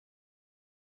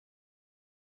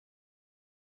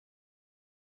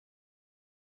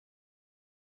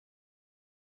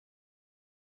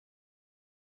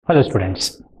Hello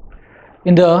students.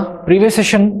 In the previous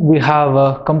session we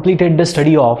have completed the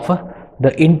study of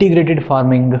the integrated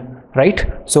farming, right?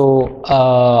 So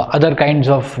other kinds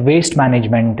of waste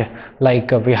management,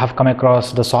 like we have come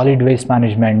across the solid waste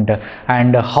management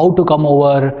and how to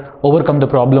overcome the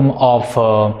problem of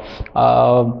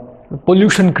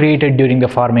pollution created during the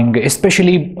farming,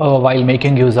 especially while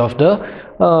making use of the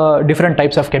different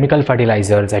types of chemical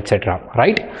fertilizers, etc.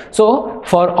 Right? So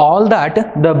for all that,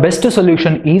 the best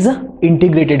solution is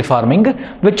integrated farming,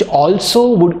 which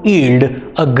also would yield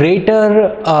a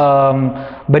greater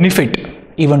benefit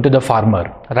even to the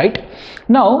farmer. Right?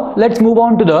 Now let's move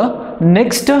on to the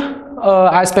next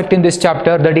aspect in this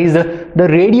chapter, that is the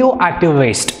radioactive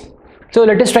waste. So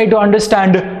let us try to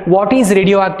understand what is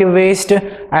radioactive waste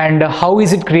and how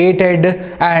is it created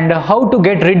and how to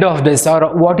get rid of this,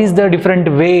 or what are the different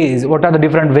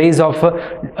ways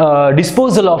of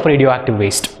disposal of radioactive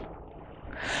waste.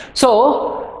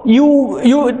 So you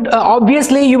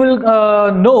obviously you will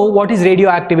know what is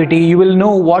radioactivity. You will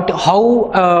know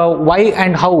why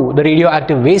and how the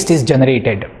radioactive waste is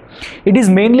generated. It is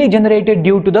mainly generated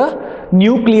due to the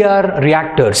nuclear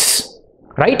reactors,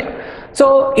 right?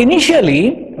 So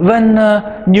initially, when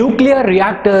nuclear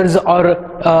reactors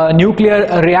or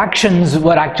nuclear reactions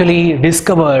were actually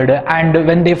discovered, and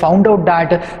when they found out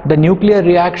that the nuclear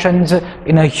reactions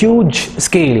in a huge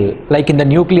scale, like in the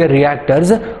nuclear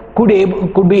reactors,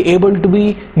 could be able to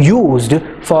be used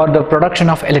for the production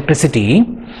of electricity,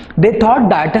 they thought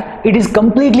that it is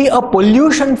completely a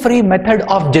pollution-free method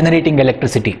of generating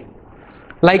electricity.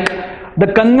 Like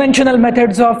the conventional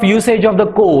methods of usage of the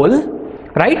coal,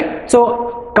 right?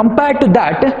 So compared to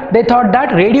that, they thought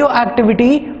that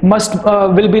radioactivity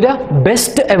will be the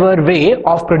best ever way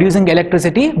of producing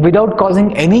electricity without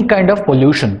causing any kind of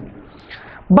pollution.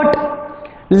 But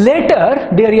later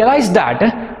they realized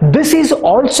that this is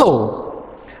also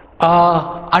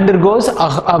undergoes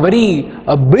a very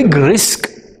big risk.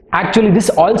 Actually, this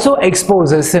also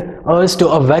exposes us to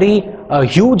a very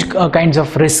huge kinds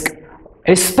of risk,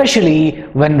 especially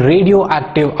when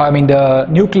the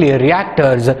nuclear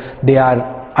reactors, they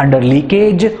are under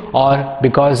leakage, or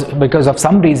because of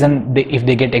some reason if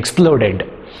they get exploded.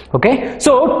 Okay,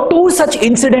 so two such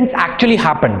incidents actually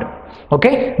happened.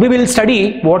 Okay, we will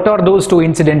study what are those two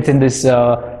incidents in this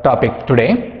topic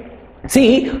today.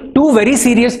 See, two very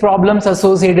serious problems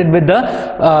associated with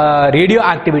the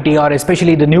radioactivity, or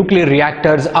especially the nuclear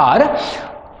reactors, are: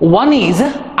 one is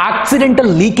accidental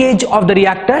leakage of the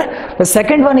reactor. The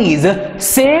second one is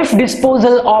safe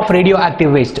disposal of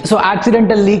radioactive waste. So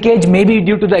accidental leakage may be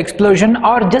due to the explosion,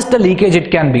 or just a leakage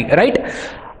it can be, right?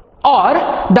 Or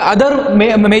the other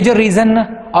major reason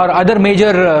or other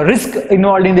major risk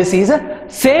involved in this is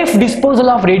safe disposal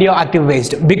of radioactive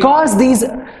waste. Because these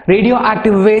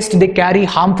radioactive waste, they carry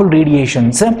harmful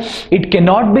radiations, it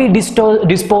cannot be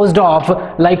disposed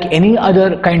of like any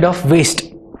other kind of waste.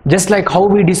 Just like how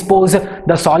we dispose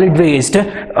the solid waste,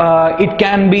 it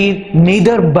can be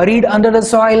neither buried under the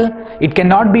soil, it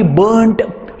cannot be burnt,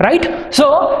 right?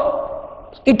 So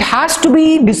it has to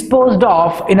be disposed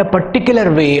of in a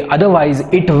particular way, otherwise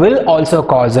it will also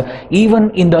cause, even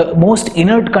in the most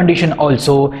inert condition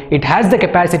also, it has the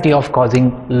capacity of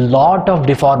causing lot of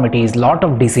deformities, lot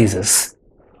of diseases.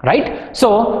 Right?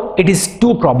 So it is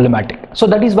too problematic. So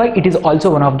that is why it is also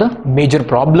one of the major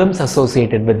problems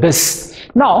associated with this.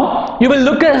 Now you will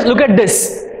look at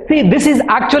this. See, this is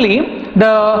actually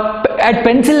at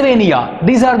Pennsylvania.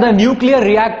 These are the nuclear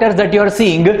reactors that you are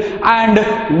seeing, and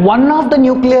one of the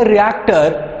nuclear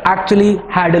reactor actually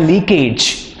had a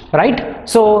leakage. Right?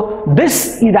 So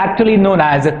this is actually known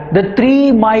as the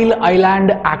 3 Mile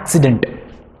Island accident.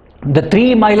 The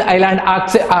 3 Mile Island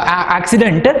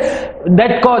accident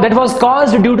that was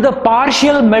caused due to the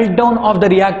partial meltdown of the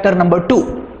reactor number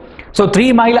 2. So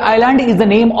 3 Mile Island is the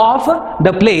name of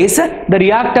the place. The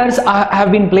reactors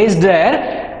have been placed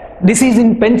there. This is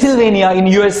in Pennsylvania in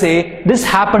USA. This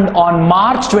happened on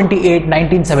March 28,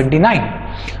 1979.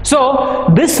 So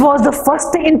this was the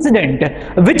first incident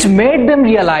which made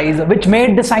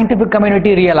the scientific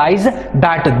community realize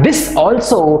that this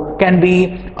also can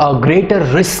be a greater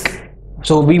risk.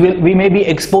 So we may be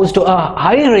exposed to a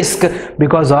high risk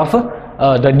because of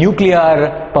the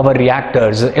nuclear power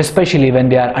reactors, especially when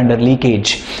they are under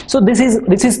leakage. So this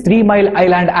is 3 Mile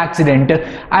Island accident,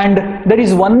 and there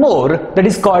is one more that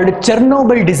is called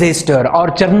Chernobyl disaster or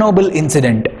Chernobyl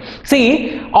incident.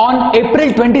 See, on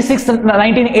April 26,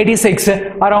 1986,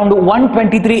 around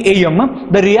 1:23 AM,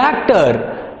 the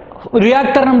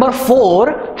reactor number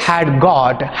 4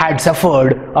 had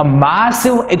suffered a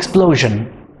massive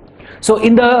explosion. So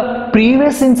in the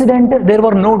previous incident, there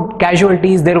were no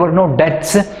casualties, there were no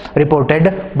deaths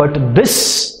reported, but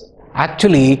this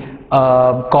actually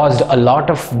caused a lot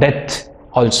of death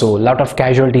also, a lot of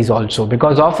casualties also,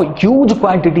 because of a huge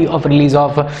quantity of release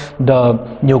of the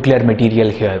nuclear material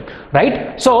here,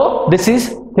 right? So this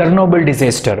is Chernobyl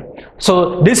disaster.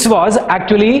 So this was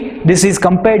actually, this is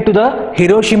compared to the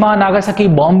Hiroshima Nagasaki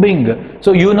bombing.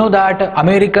 So you know that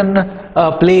American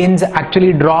planes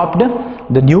actually dropped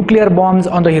the nuclear bombs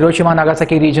on the Hiroshima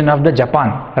Nagasaki region of the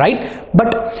Japan, right?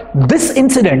 But this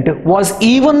incident was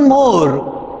even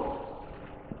more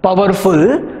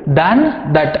powerful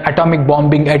than that atomic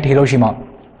bombing at Hiroshima.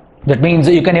 That means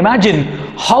you can imagine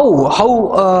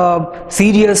how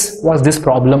serious was this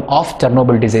problem of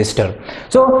Chernobyl disaster.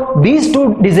 So these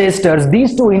two disasters,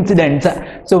 these two incidents,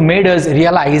 so made us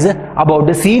realize about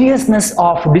the seriousness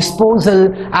of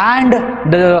disposal and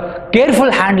the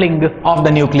careful handling of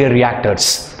the nuclear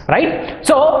reactors, right?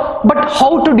 So, but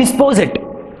how to dispose it?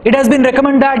 It has been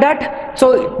recommended that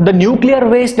so the nuclear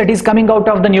waste that is coming out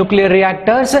of the nuclear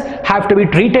reactors have to be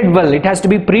treated well. It has to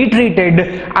be pre-treated,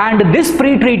 and this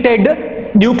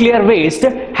pre-treated nuclear waste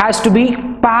has to be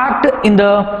packed in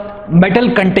the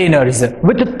metal containers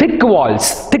with thick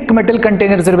walls, thick metal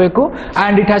containers,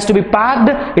 and it has to be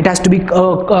packed, it has to be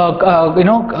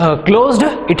closed,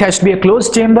 it has to be a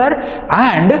closed chamber,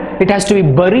 and it has to be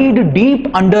buried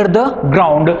deep under the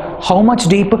ground. How much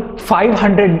deep?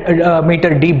 500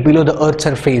 meter deep below the earth's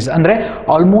surface, andre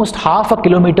almost half a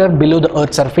kilometer below the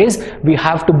earth's surface. We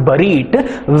have to bury it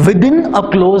within a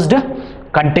closed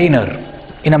container,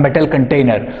 in a metal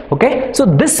container. Okay, so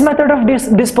this method of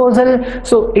disposal,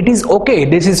 so it is okay,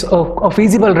 this is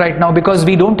feasible right now, because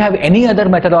we don't have any other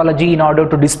methodology in order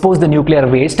to dispose the nuclear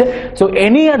waste. So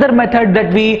any other method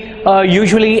that we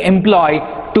usually employ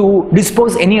to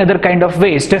dispose any other kind of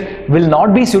waste will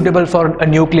not be suitable for a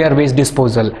nuclear waste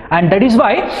disposal, and that is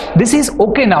why this is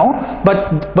okay now,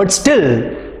 but still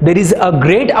there is a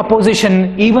great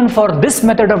opposition even for this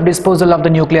method of disposal of the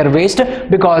nuclear waste,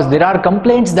 because there are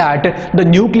complaints that the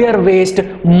nuclear waste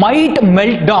might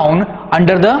melt down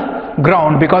under the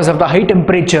ground because of the high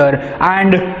temperature,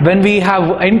 and when we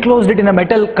have enclosed it in a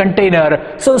metal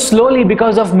container, so slowly,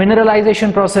 because of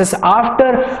mineralization process,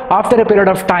 after a period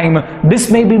of time,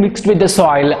 this may be mixed with the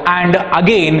soil, and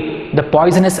again the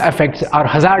poisonous effects or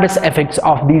hazardous effects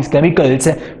of these chemicals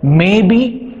may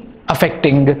be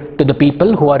affecting to the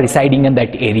people who are residing in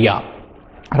that area,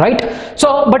 right?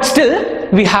 So but still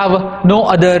we have no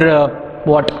other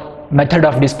method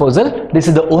of disposal. This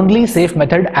is the only safe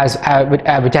method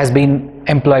which has been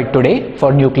employed today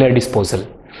for nuclear disposal,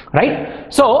 right?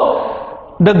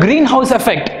 So the greenhouse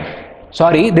effect,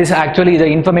 sorry, this actually the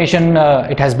information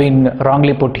it has been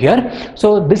wrongly put here.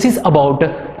 So this is about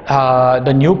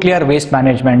the nuclear waste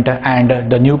management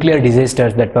and the nuclear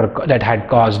disasters that had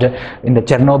caused in the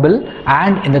Chernobyl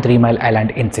and in the 3 Mile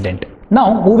Island incident.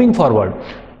 Now moving forward,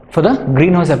 for the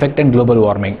greenhouse effect and global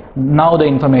warming, now the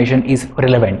information is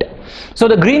relevant. So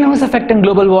the greenhouse effect and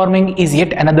global warming is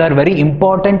yet another very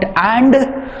important and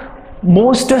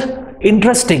most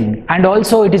interesting, and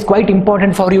also it is quite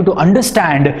important for you to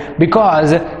understand,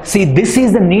 because see, this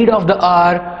is the need of the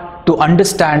hour to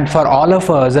understand for all of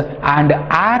us and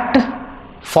act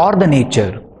for the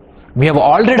nature. We have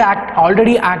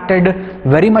already acted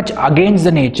very much against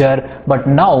the nature, but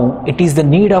now it is the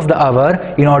need of the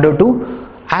hour in order to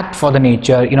act for the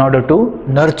nature, in order to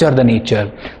nurture the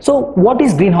nature. So what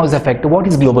is greenhouse effect? What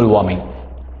is global warming?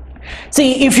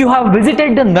 See, if you have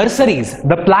visited the nurseries,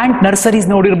 the plant nurseries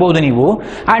nodirbodu neevu,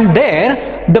 and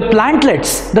there the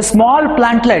plantlets, the small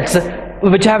plantlets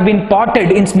which have been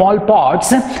potted in small pots,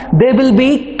 they will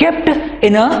be kept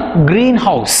in a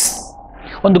greenhouse.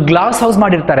 On the glass house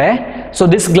madirtare. So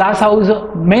this glass house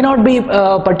may not be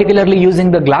particularly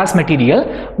using the glass material,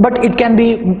 but it can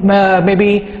be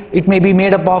it may be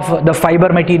made up of the fiber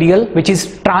material which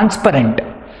is transparent,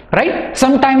 right?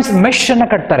 Sometimes mesh anna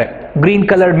kattare, green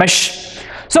colored mesh.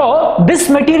 So this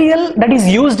material that is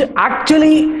used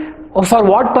actually for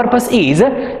what purpose is,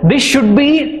 this should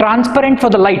be transparent for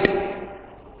the light.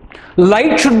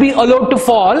 Light should be allowed to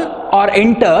fall or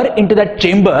enter into that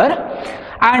chamber,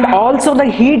 and also the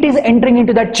heat is entering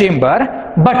into that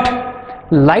chamber,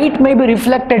 but light may be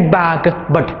reflected back,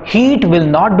 but heat will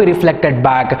not be reflected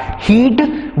back. Heat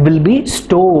will be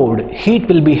stored, heat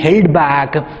will be held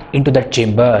back into that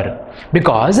chamber,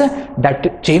 because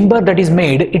that chamber that is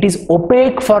made, it is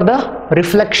opaque for the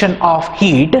reflection of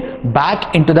heat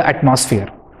back into the atmosphere.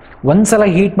 Once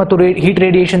heat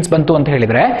radiations bantu anta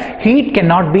helidre, heat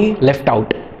cannot be left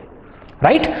out.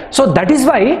 right? So that is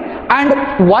why, and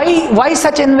why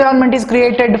such environment is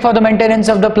created for the maintenance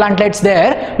of the plantlets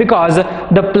there, because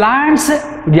the plants,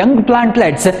 young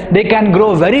plantlets, they can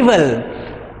grow very well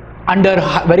under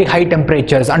very high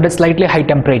temperatures, under slightly high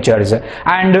temperatures,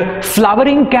 and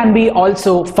flowering can be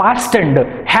also fastened.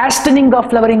 Hastening of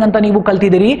flowering anta neevu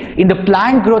kaltidiri in the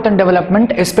plant growth and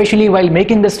development, especially while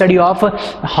making the study of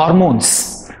hormones,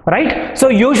 right? So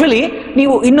usually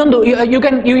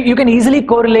you can easily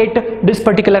correlate this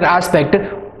particular aspect.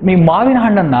 Me ಮಾವಿನ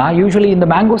ಹಣ್ಣನ್ನ usually in the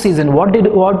mango season, what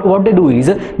they do is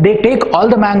they take all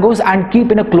the mangoes and keep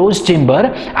in a closed chamber,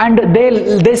 and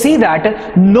they see that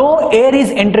no air is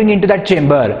entering into that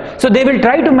chamber, so they will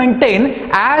try to maintain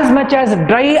as much as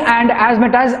dry and as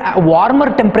much as warmer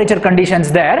temperature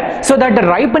conditions there, so that the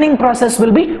ripening process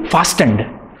will be fastened.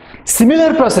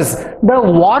 Similar process, the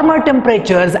warmer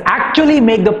temperatures actually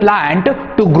make the plant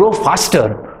to grow faster,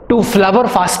 to flower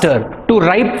faster, to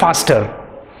ripe faster.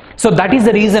 So that is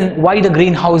the reason why the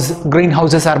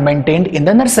greenhouses are maintained in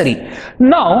the nursery.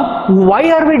 Now, why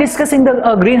are we discussing the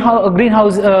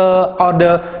greenhouse or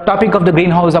the topic of the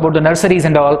greenhouse about the nurseries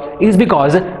and all? Is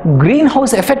because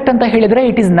greenhouse effect anta helidre,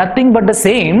 it is nothing but the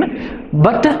same,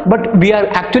 but we are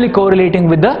actually correlating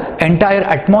with the entire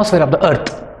atmosphere of the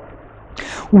earth.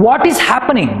 What is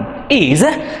happening is,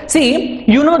 see,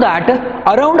 you know that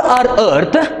around our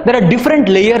earth there are different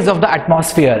layers of the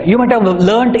atmosphere. You might have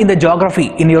learnt in the geography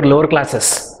in your lower classes.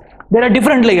 There are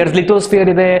different layers. Lithosphere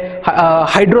is a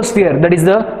hydrosphere, that is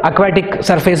the aquatic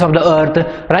surface of the earth,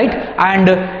 right? And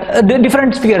the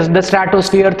different spheres, the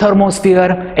stratosphere,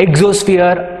 thermosphere,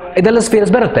 exosphere, idella spheres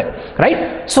barutte,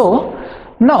 right? So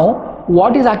now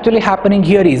what is actually happening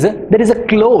here is, there is a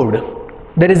cloud.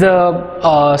 There is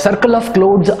a circle of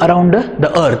clouds around the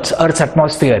Earth's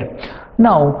atmosphere.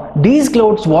 Now, these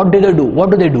clouds, what do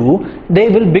they do? They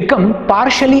will become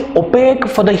partially opaque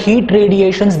for the heat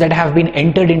radiations that have been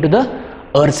entered into the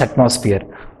Earth's atmosphere.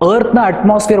 Earth na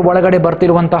atmosphere ಒಳಗಡೆ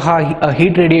ಬರ್ತಿರುವಂತಹ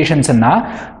heat radiations anna,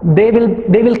 they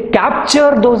will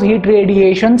capture those heat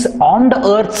radiations on the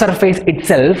Earth's surface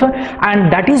itself,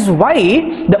 and that is why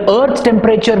the Earth's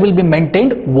temperature will be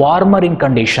maintained warmer in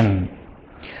condition.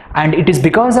 And it is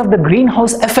because of the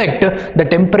greenhouse effect the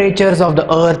temperatures of the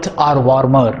earth are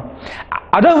warmer.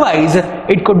 Otherwise,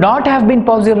 it could not have been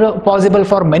possible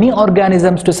for many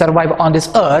organisms to survive on this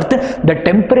earth. The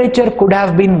temperature could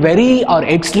have been very or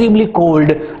extremely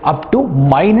cold, up to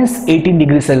minus 18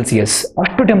 degrees Celsius.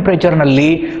 ಅಷ್ಟು temperature ನಲ್ಲಿ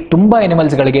ತುಂಬಾ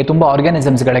animals ಗಳಿಗೆ, ತುಂಬಾ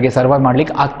organisms ಗಳಿಗೆ survive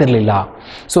ಮಾಡ್ಲಿಕ್ಕೆ ಆಗ್ತಿರ್ಲಿಲ್ಲ.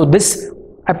 So this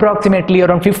approximately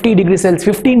around 15 degrees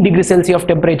Celsius of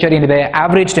temperature in the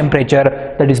average temperature,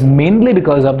 that is mainly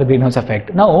because of the greenhouse effect.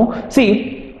 Now see,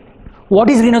 what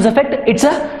is greenhouse effect? It's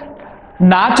a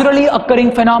naturally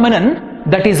occurring phenomenon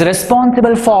that is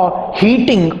responsible for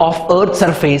heating of Earth's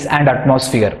surface and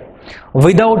atmosphere.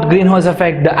 Without greenhouse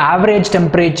effect, the average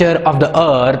temperature of the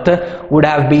earth would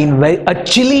have been a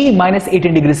chilly minus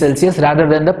 18 degrees Celsius, rather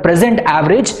than the present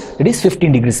average, that is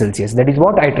 15 degrees Celsius. That is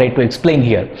what I tried to explain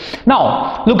here. Now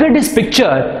look at this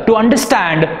picture to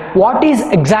understand what is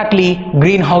exactly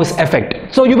greenhouse effect.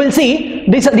 So you will see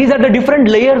these are the different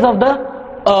layers of the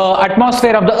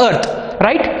atmosphere of the earth,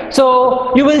 right? So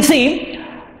you will see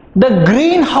the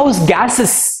greenhouse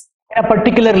gases in a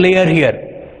particular layer here.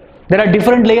 There are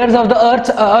different layers of the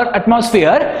earth's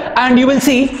atmosphere, and you will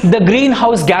see the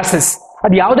greenhouse gases.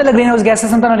 ಅದು ಯಾವುದೆಲ್ಲ greenhouse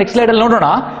gases ಅಂತ ನಾವು next slide ಅಲ್ಲಿ ನೋಡೋಣ.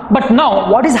 But now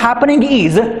what is happening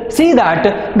is, see that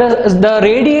the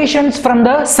radiations from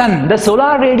the sun, the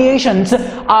solar radiations,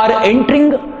 are entering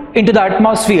into the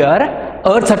atmosphere,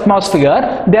 earth's atmosphere.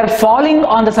 They are falling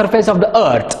on the surface of the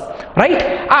earth, right?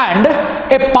 And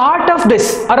a part of this,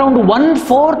 around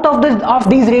 1/4 of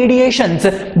these radiations,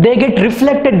 they get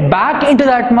reflected back into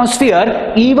the atmosphere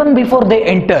even before they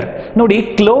enter. ನೋಡಿ,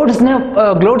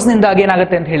 clouds ನಿಂದಾಗಿ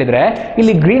ಏನಾಗುತ್ತೆ ಅಂತ ಹೇಳಿದ್ರೆ,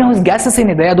 ಇಲ್ಲಿ green house gases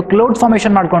ಏನಿದೆ ಅದು cloud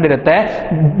formation ಮಾಡ್ಕೊಂಡಿರುತ್ತೆ.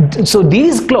 So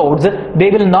these clouds, they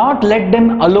will not let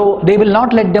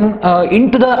them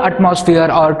into the atmosphere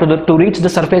or to reach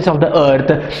the surface of the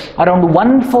earth. Around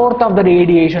 1/4 of the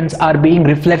radiations are being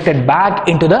reflected back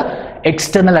into the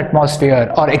external atmosphere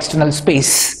or external space.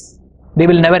 They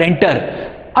will never enter.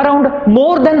 Around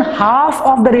more than half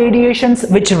of the radiations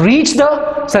which reach the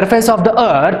surface of the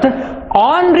earth,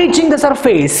 on reaching the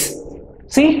surface,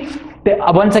 see,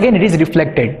 once again it is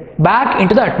reflected back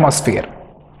into the atmosphere.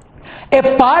 A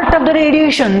part of the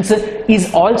radiations is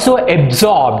also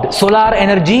absorbed, solar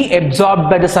energy absorbed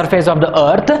by the surface of the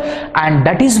earth, and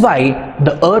that is why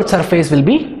the earth's surface will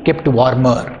be kept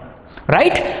warmer.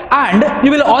 Right? And you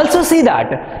will also see that,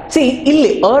 see, ಇಲ್ಲಿ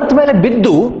earth ಮೇಲೆ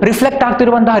ಬಿದ್ದು reflect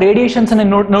ಆಗ್ತಿರುವಂತಹ radiations ಅನ್ನು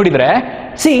ನೋಡಿದ್ರೆ,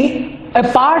 see, a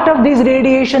part of these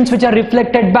radiations which are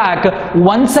reflected back,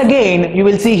 once again you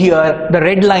will see here the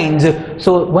red lines,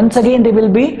 so once again they will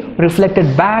be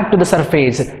reflected back to the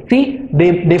surface. See,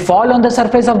 they fall on the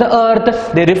surface of the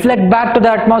earth, they reflect back to the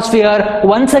atmosphere,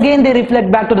 once again they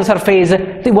reflect back to the surface,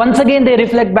 see, once again they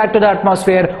reflect back to the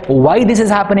atmosphere. Why this is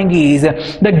happening is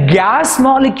the gas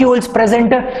molecules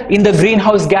present in the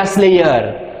greenhouse gas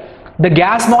layer, the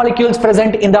gas molecules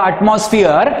present in the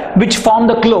atmosphere which form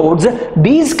the clouds,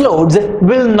 these clouds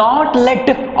will not let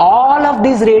all of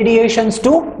these radiations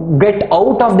to get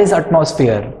out of this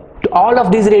atmosphere, all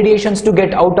of these radiations to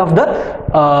get out of the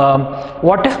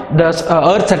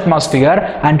Earth's atmosphere,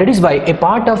 and that is why a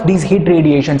part of these heat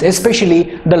radiations,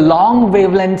 especially the long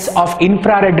wavelengths of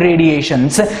infrared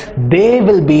radiations, they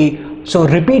will be, so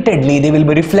repeatedly they will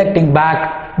be reflecting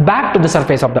back to the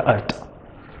surface of the Earth.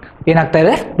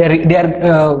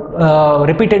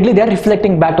 Repeatedly they are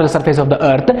reflecting back to the surface of the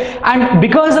earth, and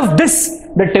because of this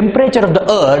the temperature of the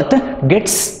earth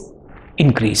gets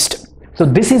increased. So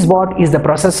this is what is the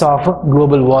process of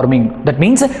global warming. That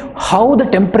means how the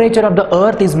temperature of the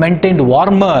earth is maintained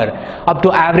warmer up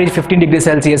to average 15 degrees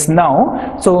Celsius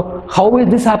now. So how is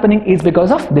this happening is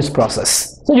because of this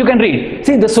process. So you can read,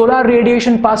 see, the solar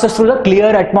radiation passes through the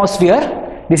clear atmosphere.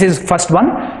 This is first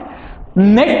one.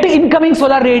 Net incoming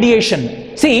solar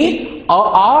radiation, see,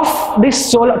 of this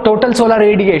total solar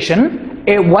radiation,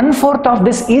 a 1/4 of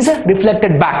this is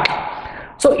reflected back.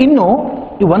 So innu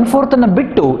 1/4 anna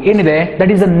bittu enide, that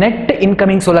is the net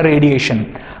incoming solar radiation.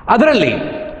 Adaralli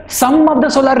some of the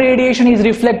solar radiation is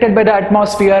reflected by the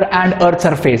atmosphere and earth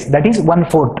surface, that is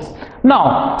 1/4. Now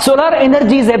solar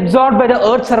energy is absorbed by the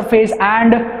earth surface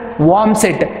and warms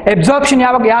it. Absorption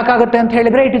yakagatte anta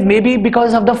helidre, it is maybe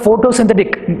because of the photosynthetic.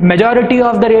 Majority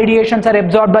of the radiations are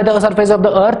absorbed by the surface of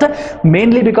the earth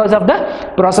mainly because of the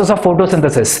process of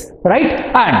photosynthesis, right?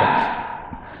 And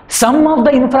some of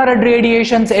the infrared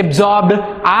radiations absorbed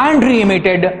and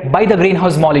re-emitted by the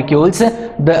greenhouse molecules,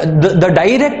 the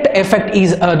direct effect is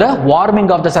the warming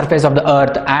of the surface of the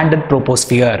earth and the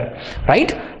troposphere,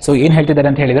 right? So in heltidare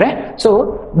anta helidre, so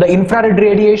the infrared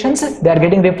radiations, they are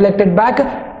getting reflected back.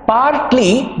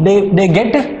 Partly they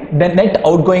get the net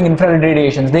outgoing infrared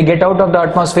radiations, they get out of the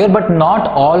atmosphere, but not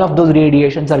all of those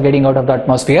radiations are getting out of the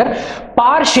atmosphere.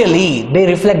 Partially they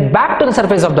reflect back to the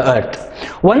surface of the earth.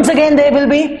 Once again they will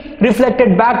be reflected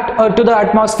back to the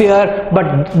atmosphere, but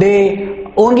they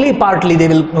only partly they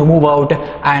will move out,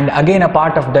 and again a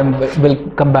part of them will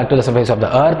come back to the surface of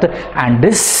the earth, and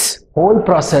this whole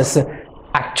process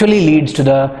actually leads to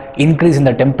the increase in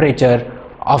the temperature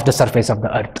of the surface of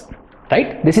the earth. Right?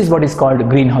 This is what is called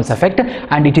greenhouse effect,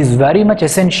 and it is very much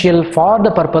essential for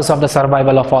the purpose of the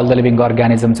survival of all the living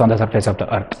organisms on the surface of the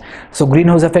earth. So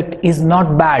greenhouse effect is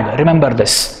not bad, remember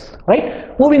this, right?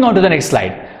 Moving on to the next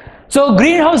slide. So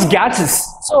greenhouse gases.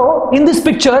 So in this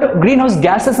picture, greenhouse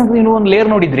gases one layer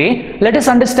nodidri. Let us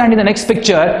understand in the next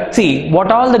picture, see what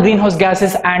all the greenhouse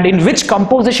gases and in which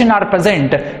composition are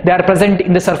present. They are present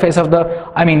in the surface of the,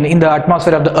 in the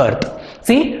atmosphere of the earth.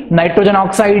 See, nitrogen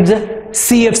oxides,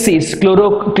 CFCs,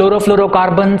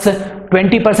 chlorofluorocarbons,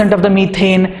 20% of the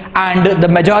methane, and the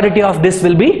majority of this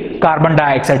will be carbon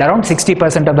dioxide, around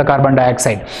 60% of the carbon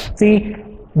dioxide. See,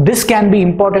 this can be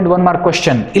important. One more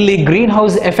question, illi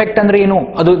greenhouse effect andre enu,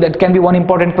 that can be one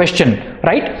important question,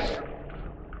 right?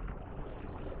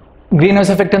 Greenhouse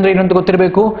effect andre enu anta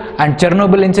gottirbeku, and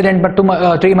Chernobyl incident but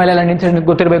 3 mile island incident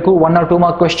gottirbeku. 1 or 2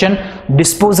 more question,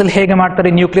 disposal hege ಮಾಡ್ತಾರೆ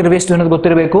nuclear waste ಅನ್ನೋದು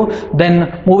ಗೊತ್ತಿರಬೇಕು. Then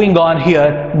moving on here,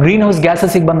 greenhouse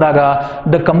gases ಗೆ ಬಂದಾಗ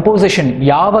the composition,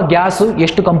 ಯಾವ gas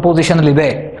ಎಷ್ಟು composition ಅಲ್ಲಿ ಇದೆ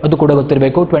ಅದು ಕೂಡ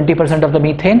ಗೊತ್ತಿರಬೇಕು. 20% of the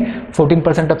methane,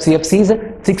 14% of CFCs,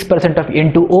 6% of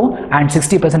N2O, and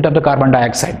 60% of the carbon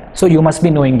dioxide. So you must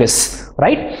be knowing this,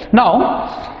 right? Now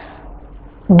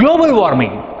global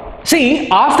warming. See,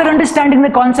 after understanding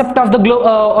the concept of the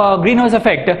greenhouse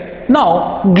effect, now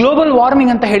global warming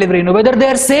anta helidre enu, whether they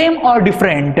are same or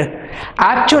different.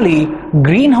 Actually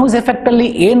greenhouse effect alli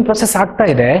en process aagta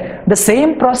ide, the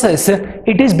same process,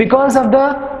 it is because of the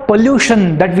pollution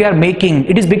that we are making.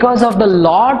 It is because of the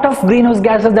lot of greenhouse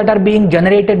gases that are being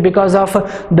generated because of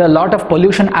the lot of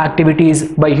pollution activities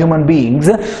by human beings.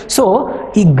 So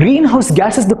ee greenhouse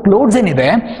gases, the clouds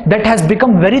enide, that has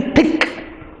become very thick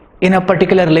in a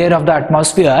particular layer of the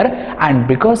atmosphere, and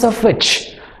because of which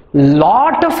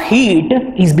lot of heat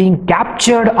is being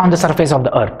captured on the surface of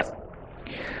the earth.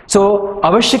 So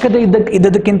avashyakate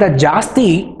iddadakkinta jaasti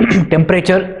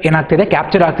temperature enagtide,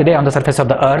 capture aagtide on the surface of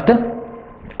the earth,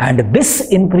 and this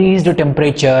increased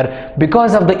temperature,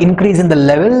 because of the increase in the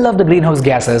level of the greenhouse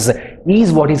gases,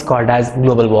 is what is called as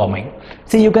global warming.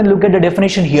 See, you can look at the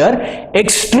definition here.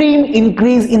 Extreme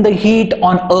increase in the heat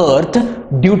on Earth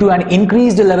due to an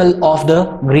increased level of the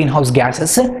greenhouse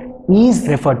gases is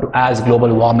referred to as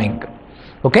global warming.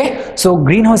 Okay, so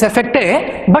greenhouse effect,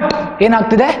 but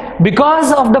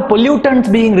because of the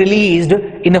pollutants being released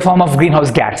in the form of greenhouse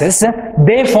gases,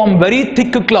 they form very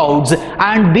thick clouds,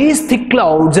 and these thick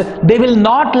clouds, they will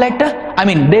not let,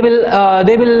 they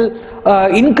will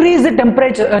increase the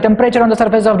temperature on the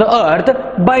surface of the earth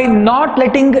by not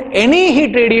letting any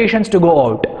heat radiations to go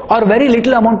out, or very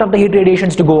little amount of the heat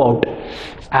radiations to go out,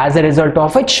 as a result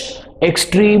of which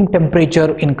extreme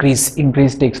temperature increase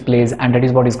takes place, and that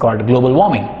is what is called global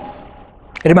warming.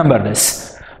 Remember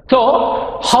this.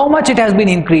 So how much it has been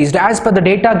increased? As per the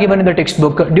data given in the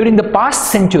textbook, during the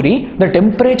past century, the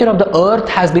temperature of the earth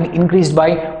has been increased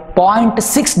by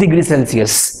 0.6 degrees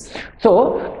Celsius.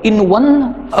 So in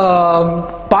one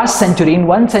century,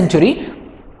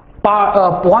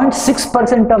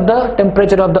 0.6% of the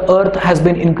temperature of the earth has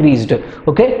been increased.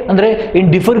 Okay, and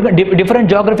in different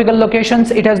geographical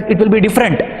locations it will be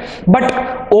different, but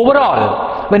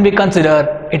overall when we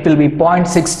consider, it will be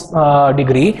 0.6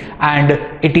 degree, and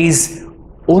it is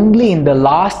only in the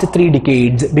last 3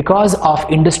 decades, because of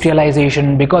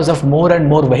industrialization, because of more and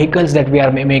more vehicles that we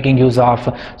are making use of.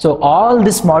 So all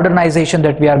this modernization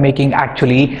that we are making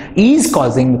actually is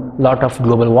causing a lot of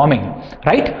global warming,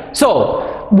 right? So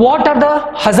what are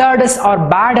the hazardous or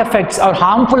bad effects or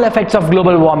harmful effects of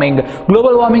global warming?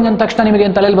 Global warming and takshana nimage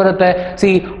en taleli barutte.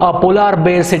 See, a polar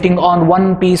bear sitting on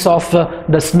one piece of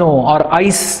the snow or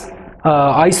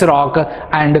ice rock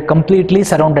and completely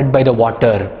surrounded by the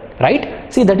water, right?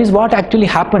 See, that is what actually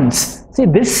happens. See,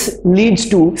 this leads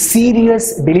to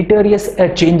serious deleterious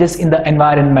changes in the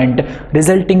environment,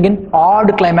 resulting in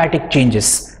odd climatic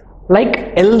changes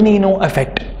like El Nino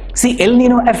effect. See, El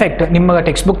Nino effect, nimma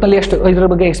textbook nalli idra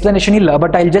bagge explanation illa,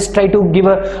 but I'll just try to give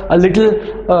a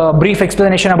little brief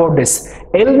explanation about this.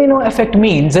 El Nino effect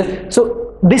means, so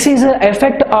this is an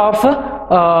effect of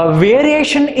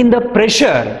variation in the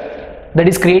pressure that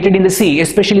is created in the sea,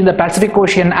 especially in the Pacific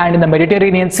Ocean and in the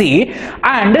Mediterranean Sea,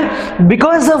 and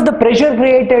because of the pressure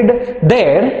created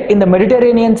there in the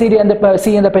Mediterranean Sea and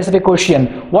the Pacific Ocean,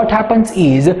 what happens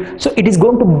is, so it is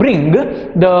going to bring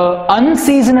the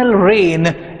unseasonal rain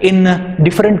in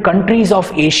different countries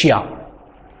of Asia,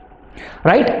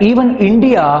 right? Even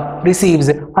India receives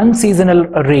unseasonal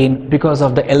rain because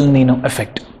of the El Nino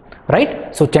effect, right?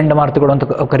 So ಚಂಡಮಾರುತಗಳು ಅಂತ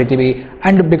ಕರಿತೀವಿ,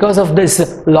 and because of this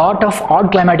lot of odd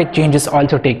climatic changes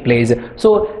also take place. So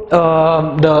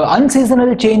the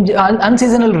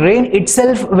unseasonal rain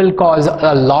itself will cause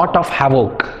a lot of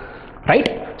havoc, right?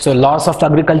 So loss of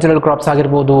agricultural crops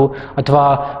ಆಗಿರಬಹುದು, ಅಥವಾ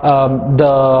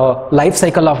the life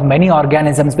cycle of many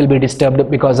organisms will be disturbed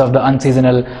because of the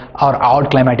unseasonal or odd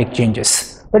climatic changes.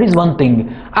 That is one thing.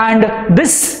 And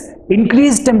this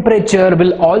increased temperature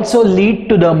will also lead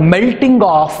to the melting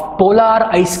of polar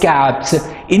ice caps,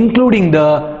 including the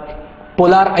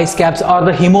polar ice caps or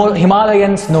the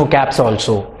Himalayan snow caps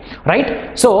also, right?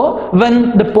 So when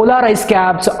the polar ice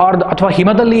caps or ಅಥವಾ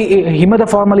ಹಿಮದ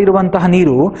ಫಾರ್ಮಲ್ಲಿ ಇರುವಂತಹ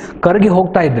ನೀರು ಕರಗಿ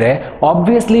ಹೋಗ್ತಾ ಇದ್ರೆ,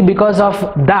 obviously because of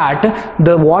that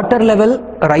the water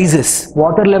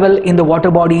level in the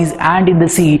water bodies and in the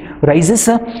sea rises,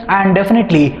 and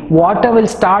definitely water will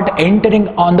start entering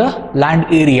on the land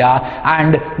area,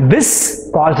 and this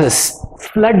causes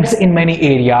floods in many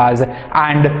areas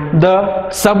and the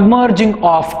submerging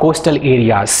of coastal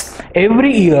areas.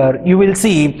 Every year you will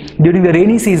see during the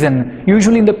rainy season,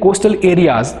 usually in the coastal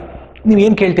areas, ನೀವು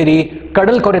ಏನು ಕೇಳ್ತೀರಿ,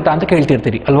 ಕಡಲ್ ಕೊರೆತ ಅಂತ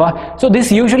ಕೇಳ್ತಿರ್ತೀರಿ ಅಲ್ವಾ? So this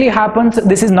usually happens,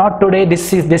 this is not today,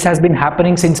 this has been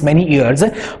happening since many years,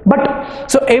 but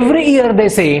so every year they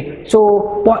say, so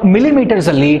millimeters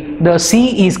alli the sea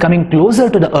is coming closer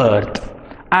to the earth,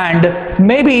 and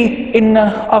maybe in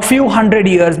a few hundred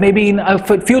years, maybe in a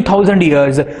few thousand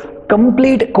years,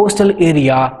 complete coastal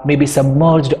area may be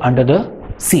submerged under the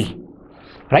sea,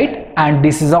 right? And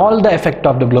this is all the effect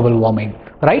of the global warming,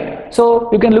 right? So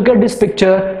you can look at this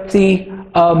picture. See,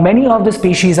 many of the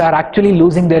species are actually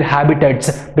losing their habitats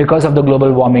because of the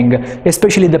global warming,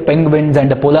 especially the penguins and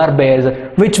the polar bears,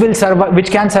 which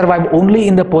can survive only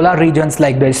in the polar regions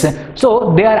like this.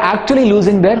 So they are actually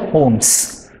losing their homes,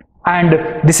 and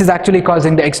this is actually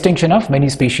causing the extinction of many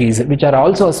species which are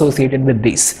also associated with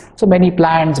this. So many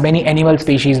plants, many animal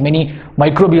species, many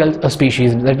microbial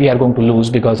species that we are going to lose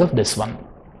because of this one.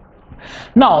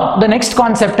 Now the next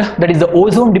concept, that is the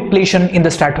ozone depletion in the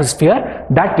stratosphere,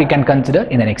 that we can consider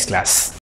in the next class.